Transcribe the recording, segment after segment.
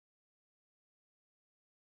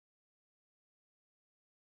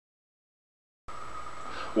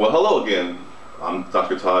Well, hello again. I'm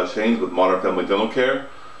Dr. Taj Haynes with Modern Family Dental Care.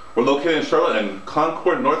 We're located in Charlotte and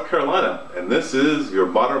Concord, North Carolina, and this is your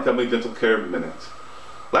Modern Family Dental Care Minute.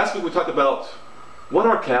 Last week we talked about what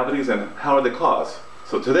are cavities and how are they caused.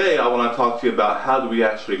 So today I want to talk to you about how do we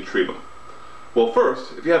actually treat them. Well,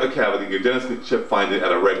 first, if you have a cavity, your dentist should find it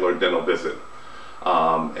at a regular dental visit.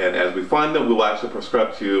 And as we find them, we'll actually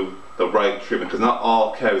prescribe to you the right treatment, because not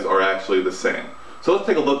all cavities are actually the same. So let's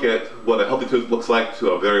take a look at what a healthy tooth looks like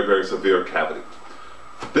to a very, very severe cavity.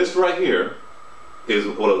 This right here is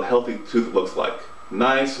what a healthy tooth looks like.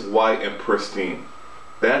 Nice, white, and pristine.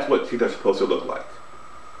 That's what teeth are supposed to look like.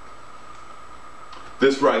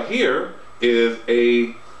 This right here is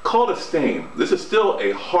called a stain. This is still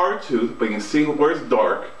a hard tooth, but you can see where it's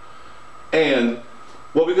dark. And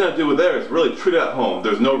what we're going to do with there is really treat it at home.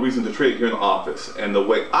 There's no reason to treat it here in the office. And the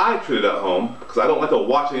way I treat it at home, because I don't like to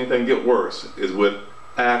watch anything get worse, is with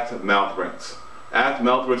Act Mouth Rinse. Act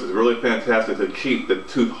Mouth Rinse is really fantastic to keep the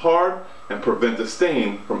tooth hard and prevent the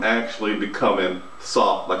stain from actually becoming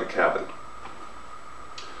soft like a cavity.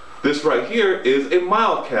 This right here is a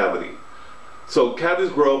mild cavity. So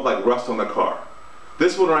cavities grow like rust on the car.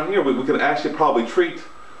 This one right here we can actually probably treat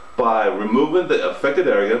by removing the affected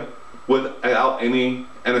area without any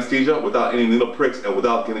anesthesia, without any needle pricks, and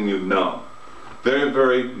without getting you numb. Very,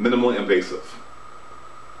 very minimally invasive.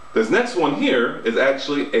 This next one here is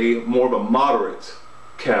actually more of a moderate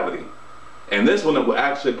cavity. And this one will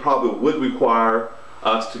actually probably would require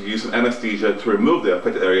us to use some anesthesia to remove the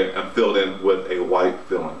affected area and fill it in with a white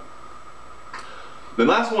filling. The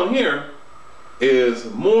last one here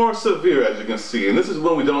is more severe, as you can see, and this is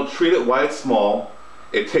when we don't treat it while it's small.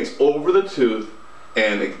 It takes over the tooth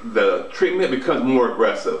and the treatment becomes more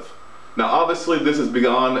aggressive. Now obviously this is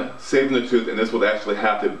beyond saving the tooth, and this would actually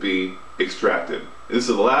have to be extracted. This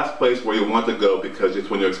is the last place where you want to go, because it's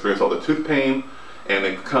when you experience all the tooth pain and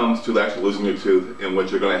it comes to actually losing your tooth, in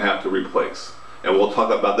which you're going to have to replace. And we'll talk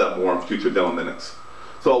about that more in future dental minutes.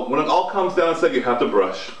 So when it all comes down and said, you have to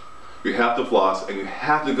brush, you have to floss, and you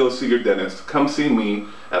have to go see your dentist. Come see me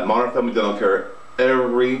at Modern Family Dental Care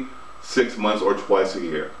every 6 months or twice a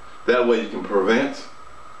year. That way you can prevent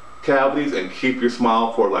cavities and keep your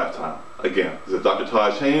smile for a lifetime. Again, this is Dr.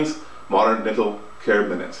 Taj Haynes, Modern Dental Care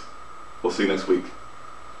Minute. We'll see you next week.